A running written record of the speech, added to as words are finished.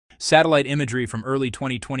Satellite imagery from early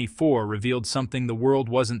 2024 revealed something the world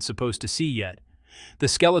wasn't supposed to see yet: the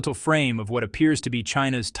skeletal frame of what appears to be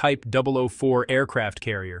China's Type 004 aircraft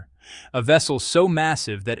carrier, a vessel so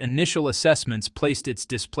massive that initial assessments placed its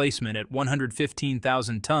displacement at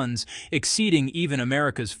 115,000 tons, exceeding even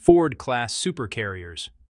America's Ford-class supercarriers.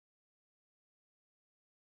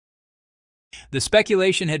 The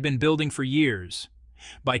speculation had been building for years.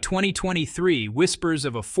 By 2023, whispers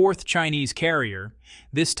of a fourth Chinese carrier,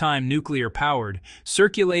 this time nuclear-powered,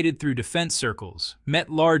 circulated through defense circles, met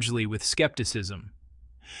largely with skepticism.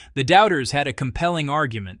 The doubters had a compelling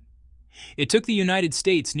argument. It took the United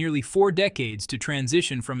States nearly 4 decades to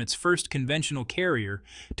transition from its first conventional carrier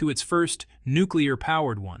to its first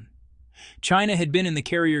nuclear-powered one. China had been in the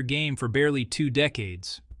carrier game for barely 2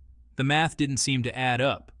 decades. The math didn't seem to add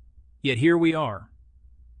up. Yet here we are.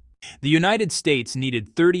 The United States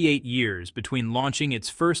needed 38 years between launching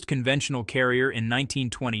its first conventional carrier in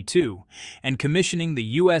 1922 and commissioning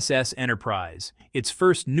the USS Enterprise, its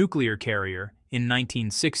first nuclear carrier, in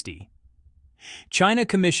 1960. China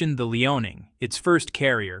commissioned the Liaoning, its first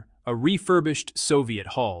carrier, a refurbished Soviet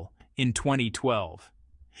hull, in 2012.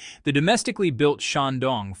 The domestically built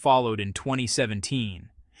Shandong followed in 2017.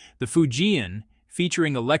 The Fujian,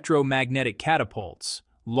 featuring electromagnetic catapults,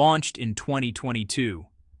 launched in 2022.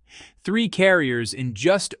 3 carriers in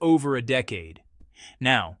just over a decade.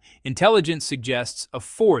 Now, intelligence suggests a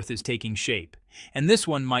fourth is taking shape, and this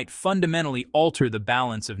one might fundamentally alter the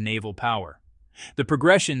balance of naval power. The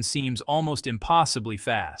progression seems almost impossibly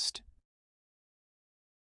fast.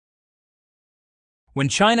 When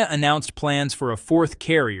China announced plans for a fourth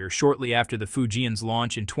carrier shortly after the Fujian's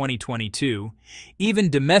launch in 2022, even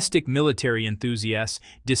domestic military enthusiasts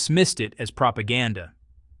dismissed it as propaganda.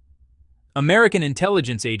 American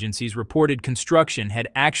intelligence agencies reported construction had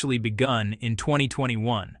actually begun in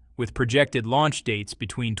 2021, with projected launch dates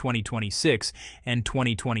between 2026 and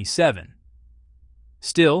 2027.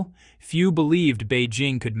 Still, few believed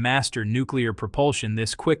Beijing could master nuclear propulsion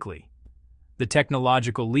this quickly. The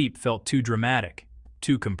technological leap felt too dramatic,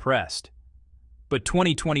 too compressed. But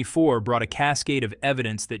 2024 brought a cascade of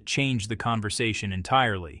evidence that changed the conversation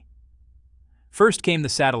entirely. First came the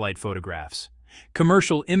satellite photographs.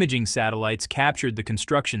 Commercial imaging satellites captured the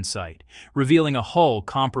construction site, revealing a hull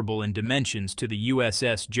comparable in dimensions to the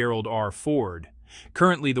USS Gerald R. Ford,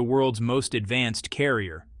 currently the world's most advanced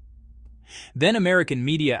carrier. Then American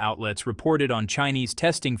media outlets reported on Chinese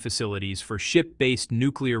testing facilities for ship-based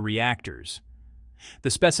nuclear reactors. The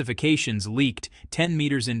specifications leaked 10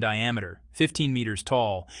 meters in diameter, 15 meters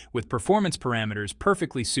tall, with performance parameters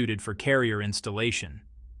perfectly suited for carrier installation.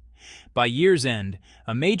 By year's end,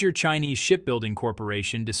 a major Chinese shipbuilding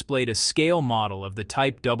corporation displayed a scale model of the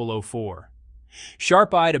Type 004.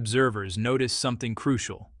 Sharp-eyed observers noticed something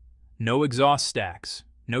crucial: no exhaust stacks,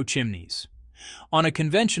 no chimneys. On a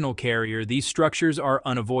conventional carrier, these structures are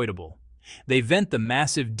unavoidable. They vent the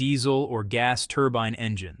massive diesel or gas turbine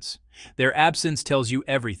engines. Their absence tells you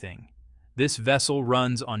everything. This vessel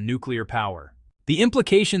runs on nuclear power. The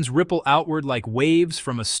implications ripple outward like waves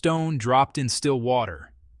from a stone dropped in still water.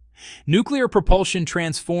 Nuclear propulsion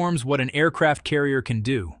transforms what an aircraft carrier can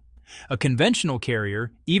do. A conventional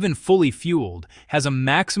carrier, even fully fueled, has a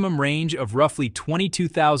maximum range of roughly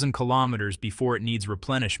 22,000 kilometers before it needs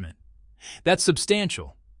replenishment. That's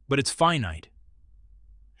substantial, but it's finite.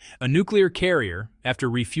 A nuclear carrier, after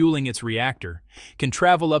refueling its reactor, can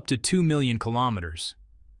travel up to 2 million kilometers,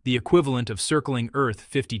 the equivalent of circling Earth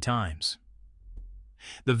 50 times.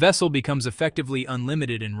 The vessel becomes effectively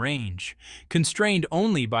unlimited in range, constrained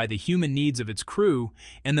only by the human needs of its crew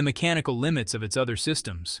and the mechanical limits of its other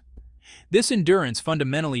systems. This endurance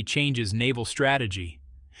fundamentally changes naval strategy.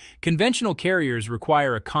 Conventional carriers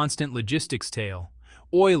require a constant logistics tail: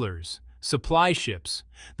 oilers, supply ships,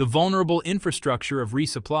 the vulnerable infrastructure of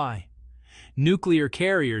resupply. Nuclear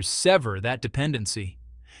carriers sever that dependency.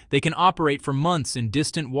 They can operate for months in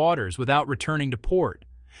distant waters without returning to port,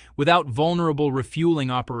 without vulnerable refueling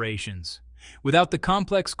operations, without the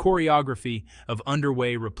complex choreography of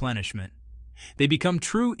underway replenishment. They become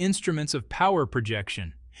true instruments of power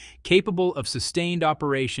projection, capable of sustained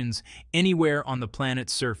operations anywhere on the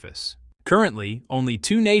planet's surface. Currently, only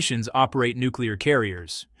 2 nations operate nuclear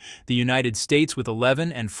carriers: the United States with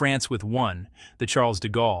 11 and France with 1, the Charles de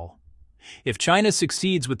Gaulle. If China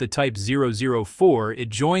succeeds with the Type 004, it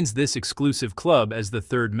joins this exclusive club as the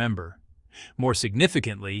 3rd member. More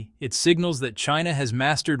significantly, it signals that China has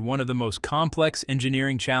mastered one of the most complex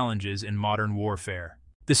engineering challenges in modern warfare.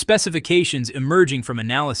 The specifications emerging from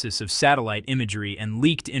analysis of satellite imagery and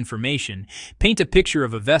leaked information paint a picture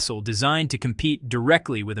of a vessel designed to compete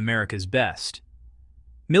directly with America's best.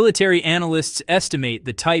 Military analysts estimate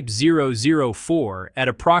the Type 004 at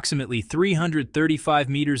approximately 335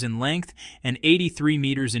 meters in length and 83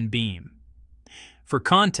 meters in beam. For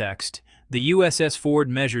context, the USS Ford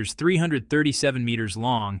measures 337 meters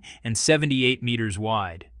long and 78 meters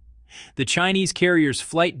wide. The Chinese carrier's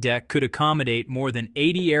flight deck could accommodate more than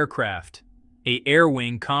 80 aircraft, an air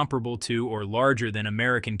wing comparable to or larger than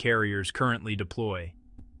American carriers currently deploy.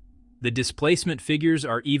 The displacement figures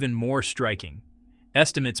are even more striking.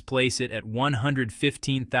 Estimates place it at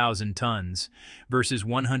 115,000 tons versus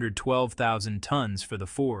 112,000 tons for the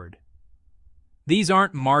Ford. These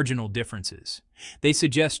aren't marginal differences. They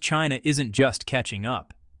suggest China isn't just catching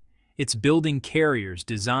up. It's building carriers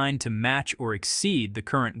designed to match or exceed the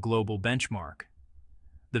current global benchmark.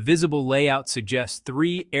 The visible layout suggests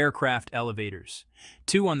 3 aircraft elevators,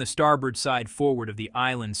 2 on the starboard side forward of the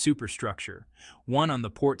island superstructure, 1 on the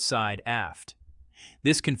port side aft.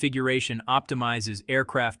 This configuration optimizes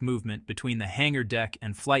aircraft movement between the hangar deck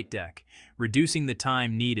and flight deck, reducing the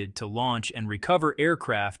time needed to launch and recover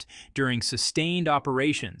aircraft during sustained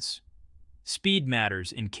operations. Speed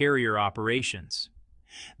matters in carrier operations.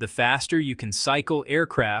 The faster you can cycle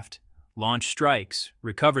aircraft, launch strikes,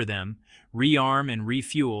 recover them, rearm and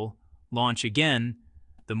refuel, launch again,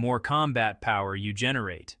 the more combat power you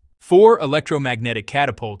generate. 4 electromagnetic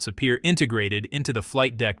catapults appear integrated into the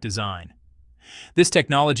flight deck design. This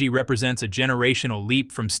technology represents a generational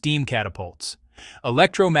leap from steam catapults.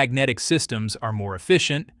 Electromagnetic systems are more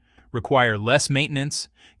efficient, require less maintenance,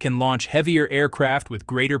 can launch heavier aircraft with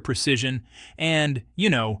greater precision, and,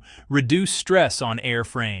 reduce stress on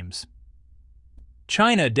airframes.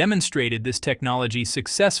 China demonstrated this technology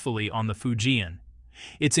successfully on the Fujian.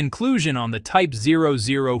 Its inclusion on the Type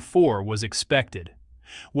 004 was expected.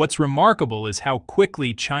 What's remarkable is how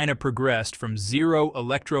quickly China progressed from zero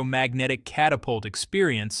electromagnetic catapult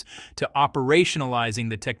experience to operationalizing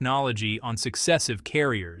the technology on successive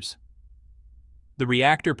carriers. The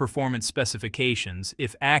reactor performance specifications,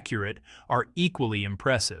 if accurate, are equally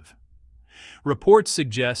impressive. Reports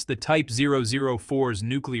suggest the Type 004's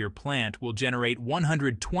nuclear plant will generate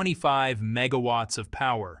 125 megawatts of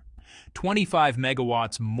power, 25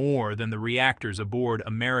 megawatts more than the reactors aboard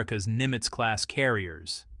America's Nimitz-class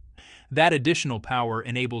carriers. That additional power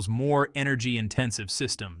enables more energy-intensive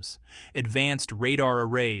systems, advanced radar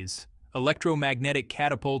arrays, electromagnetic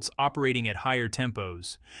catapults operating at higher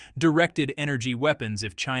tempos, directed energy weapons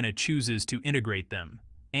if China chooses to integrate them,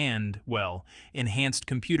 and, enhanced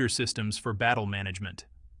computer systems for battle management.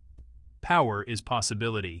 Power is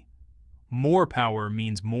possibility. More power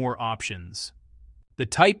means more options. The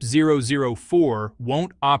Type 004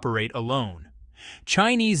 won't operate alone.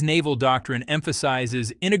 Chinese Naval Doctrine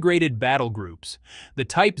emphasizes integrated battle groups. The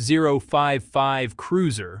Type 055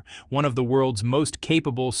 cruiser, one of the world's most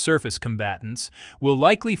capable surface combatants, will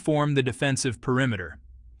likely form the defensive perimeter.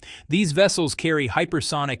 These vessels carry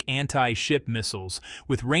hypersonic anti-ship missiles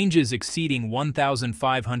with ranges exceeding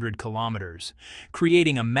 1,500 kilometers,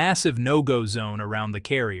 creating a massive no-go zone around the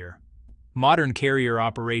carrier. Modern carrier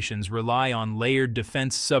operations rely on layered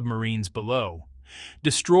defense submarines below,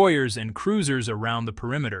 destroyers and cruisers around the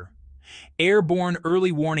perimeter, airborne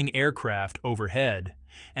early warning aircraft overhead,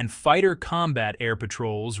 and fighter combat air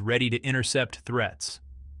patrols ready to intercept threats.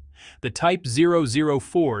 The Type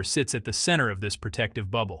 004 sits at the center of this protective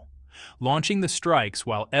bubble, launching the strikes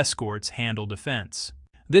while escorts handle defense.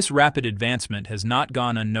 This rapid advancement has not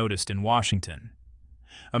gone unnoticed in Washington.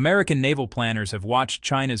 American naval planners have watched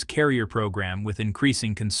China's carrier program with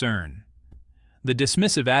increasing concern. The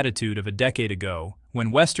dismissive attitude of a decade ago,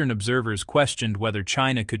 when Western observers questioned whether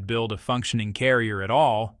China could build a functioning carrier at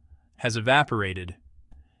all, has evaporated.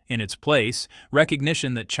 In its place,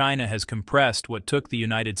 recognition that China has compressed what took the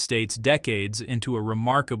United States decades into a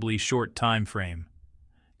remarkably short time frame.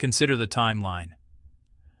 Consider the timeline.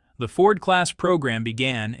 The Ford-class program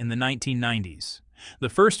began in the 1990s. The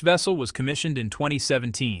first vessel was commissioned in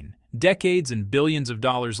 2017, decades and billions of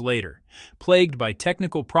dollars later, plagued by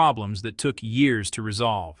technical problems that took years to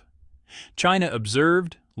resolve. China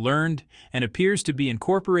observed, learned, and appears to be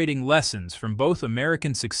incorporating lessons from both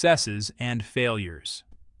American successes and failures.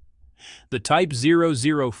 The Type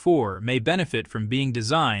 004 may benefit from being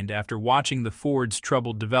designed after watching the Ford's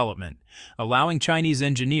troubled development, allowing Chinese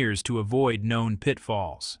engineers to avoid known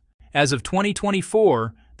pitfalls. As of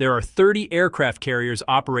 2024, there are 30 aircraft carriers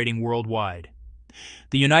operating worldwide.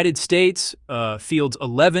 The United States fields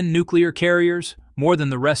 11 nuclear carriers, more than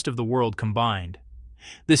the rest of the world combined.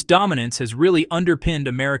 This dominance has really underpinned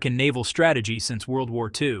American naval strategy since World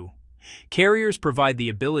War II. Carriers provide the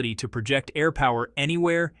ability to project air power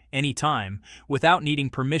anywhere, anytime, without needing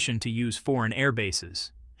permission to use foreign air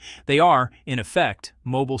bases. They are, in effect,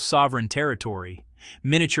 mobile sovereign territory,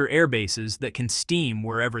 miniature air bases that can steam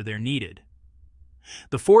wherever they're needed.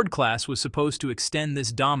 The Ford class was supposed to extend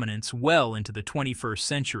this dominance well into the 21st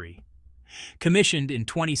century. Commissioned in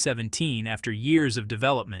 2017 after years of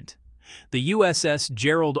development, the USS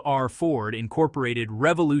Gerald R. Ford incorporated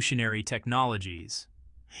revolutionary technologies: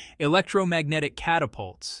 electromagnetic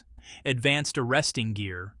catapults, advanced arresting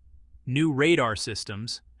gear, new radar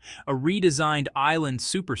systems, a redesigned island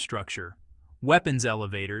superstructure, weapons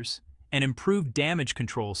elevators, and improved damage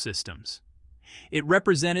control systems. It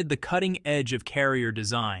represented the cutting edge of carrier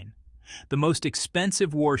design, the most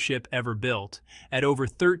expensive warship ever built, at over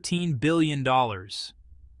 $13 billion.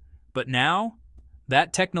 But now,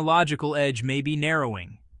 that technological edge may be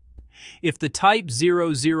narrowing. If the Type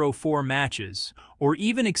 004 matches, or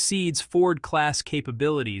even exceeds Ford-class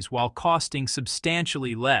capabilities while costing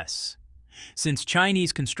substantially less, since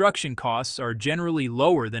Chinese construction costs are generally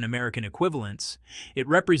lower than American equivalents, it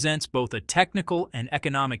represents both a technical and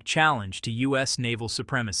economic challenge to U.S. naval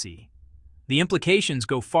supremacy. The implications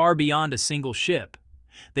go far beyond a single ship.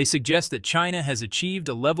 They suggest that China has achieved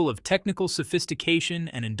a level of technical sophistication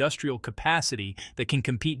and industrial capacity that can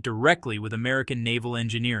compete directly with American naval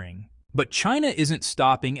engineering. But China isn't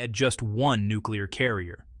stopping at just one nuclear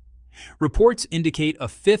carrier. Reports indicate a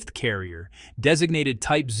fifth carrier, designated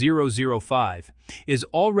Type 005, is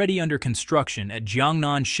already under construction at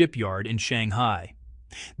Jiangnan Shipyard in Shanghai.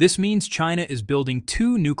 This means China is building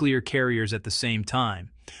two nuclear carriers at the same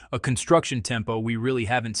time, a construction tempo we really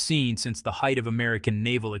haven't seen since the height of American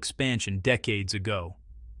naval expansion decades ago.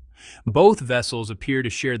 Both vessels appear to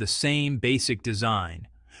share the same basic design: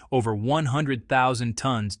 over 100,000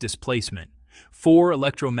 tons displacement, 4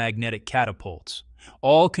 electromagnetic catapults,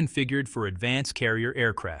 all configured for advanced carrier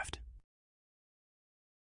aircraft.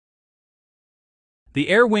 The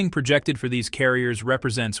air wing projected for these carriers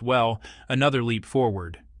represents, well, another leap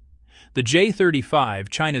forward. The J-35,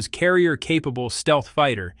 China's carrier-capable stealth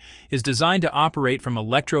fighter, is designed to operate from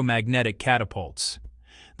electromagnetic catapults.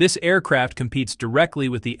 This aircraft competes directly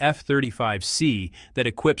with the F-35C that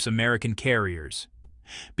equips American carriers.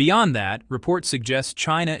 Beyond that, reports suggest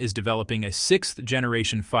China is developing a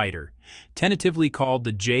sixth-generation fighter, tentatively called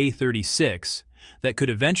the J-36, that could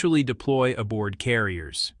eventually deploy aboard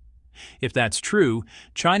carriers. If that's true,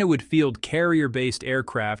 China would field carrier-based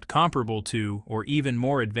aircraft comparable to or even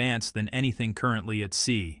more advanced than anything currently at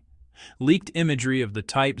sea. Leaked imagery of the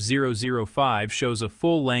Type 005 shows a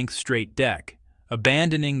full-length straight deck,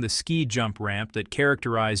 abandoning the ski jump ramp that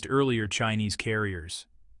characterized earlier Chinese carriers.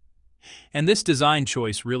 And this design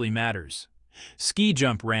choice really matters. Ski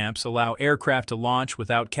jump ramps allow aircraft to launch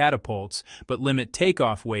without catapults but limit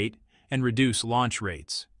takeoff weight and reduce launch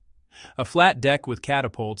rates. A flat deck with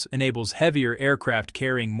catapults enables heavier aircraft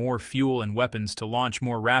carrying more fuel and weapons to launch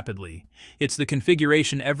more rapidly. It's the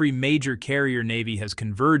configuration every major carrier navy has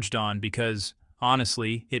converged on because,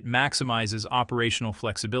 honestly, it maximizes operational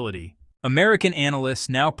flexibility. American analysts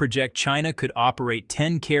now project China could operate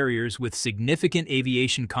 10 carriers with significant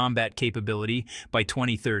aviation combat capability by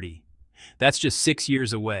 2030. That's just 6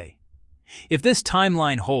 years away. If this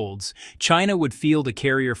timeline holds, China would field a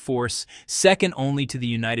carrier force second only to the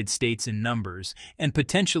United States in numbers and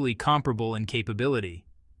potentially comparable in capability.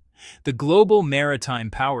 The global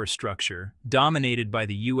maritime power structure, dominated by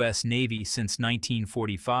the U.S. Navy since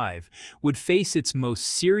 1945, would face its most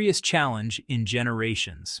serious challenge in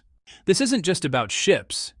generations. This isn't just about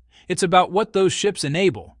ships, it's about what those ships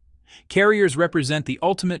enable. Carriers represent the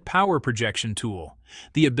ultimate power projection tool,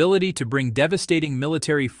 the ability to bring devastating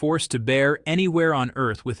military force to bear anywhere on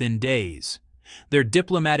Earth within days. They're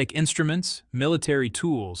diplomatic instruments, military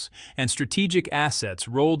tools, and strategic assets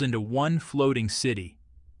rolled into one floating city.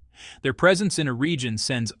 Their presence in a region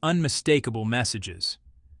sends unmistakable messages.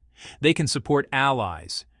 They can support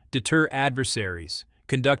allies, deter adversaries,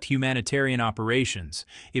 conduct humanitarian operations,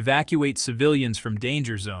 evacuate civilians from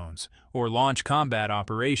danger zones, or launch combat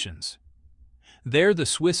operations. They're the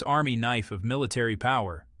Swiss Army knife of military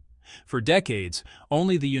power. For decades,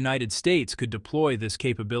 only the United States could deploy this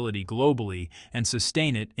capability globally and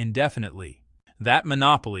sustain it indefinitely. That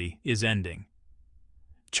monopoly is ending.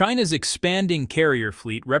 China's expanding carrier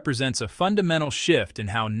fleet represents a fundamental shift in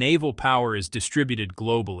how naval power is distributed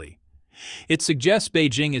globally. It suggests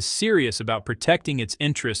Beijing is serious about protecting its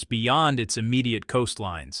interests beyond its immediate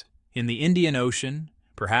coastlines, in the Indian Ocean,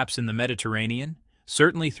 perhaps in the Mediterranean,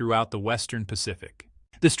 certainly throughout the Western Pacific.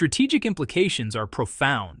 The strategic implications are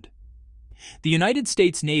profound. The United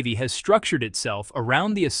States Navy has structured itself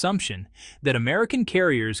around the assumption that American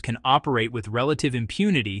carriers can operate with relative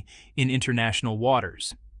impunity in international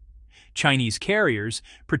waters. Chinese carriers,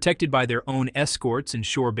 protected by their own escorts and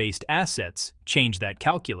shore-based assets, change that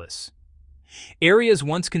calculus. Areas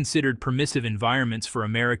once considered permissive environments for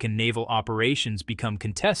American naval operations become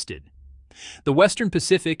contested. The Western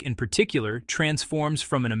Pacific, in particular, transforms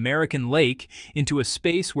from an American lake into a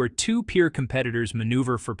space where two peer competitors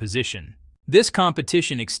maneuver for position. This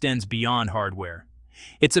competition extends beyond hardware.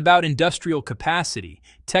 It's about industrial capacity,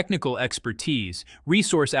 technical expertise,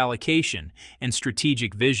 resource allocation, and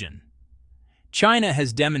strategic vision. China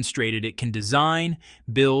has demonstrated it can design,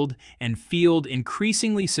 build, and field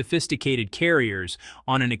increasingly sophisticated carriers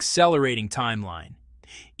on an accelerating timeline.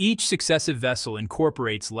 Each successive vessel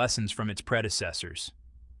incorporates lessons from its predecessors.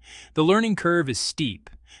 The learning curve is steep,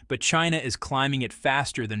 but China is climbing it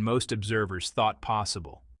faster than most observers thought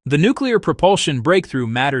possible. The nuclear propulsion breakthrough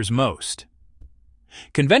matters most.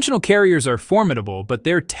 Conventional carriers are formidable, but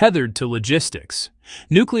they're tethered to logistics.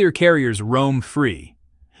 Nuclear carriers roam free.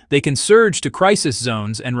 They can surge to crisis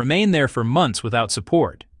zones and remain there for months without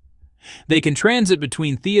support. They can transit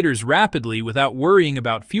between theaters rapidly without worrying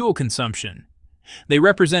about fuel consumption. They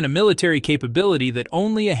represent a military capability that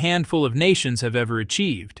only a handful of nations have ever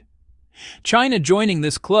achieved. China joining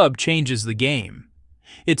this club changes the game.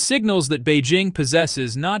 It signals that Beijing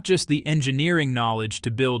possesses not just the engineering knowledge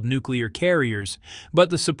to build nuclear carriers, but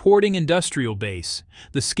the supporting industrial base,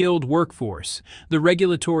 the skilled workforce, the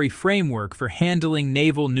regulatory framework for handling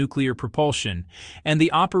naval nuclear propulsion, and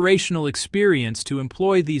the operational experience to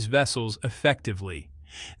employ these vessels effectively.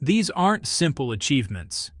 These aren't simple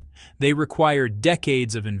achievements. They require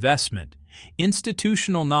decades of investment,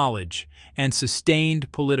 institutional knowledge, and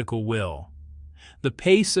sustained political will. The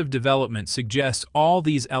pace of development suggests all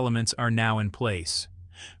these elements are now in place.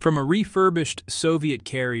 From a refurbished Soviet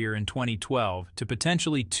carrier in 2012 to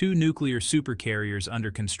potentially 2 nuclear supercarriers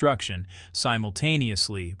under construction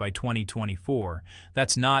simultaneously by 2024,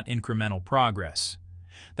 that's not incremental progress.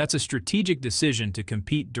 That's a strategic decision to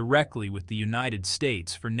compete directly with the United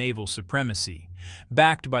States for naval supremacy,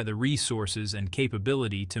 backed by the resources and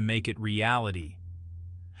capability to make it reality.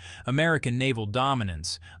 American naval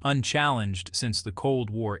dominance, unchallenged since the Cold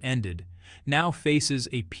War ended, now faces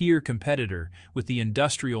a peer competitor with the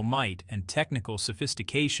industrial might and technical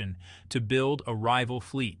sophistication to build a rival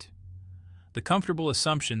fleet. The comfortable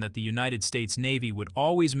assumption that the United States Navy would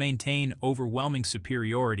always maintain overwhelming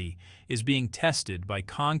superiority is being tested by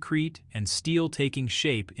concrete and steel taking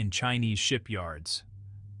shape in Chinese shipyards.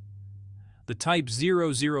 The Type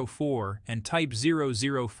 004 and Type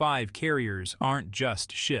 005 carriers aren't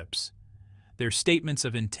just ships. They're statements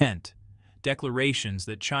of intent, declarations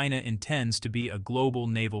that China intends to be a global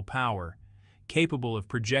naval power, capable of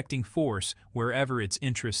projecting force wherever its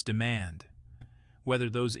interests demand. Whether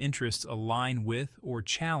those interests align with or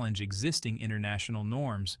challenge existing international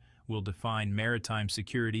norms will define maritime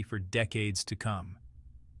security for decades to come.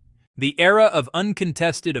 The era of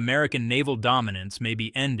uncontested American naval dominance may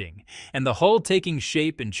be ending, and the hull taking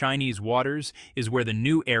shape in Chinese waters is where the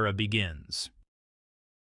new era begins.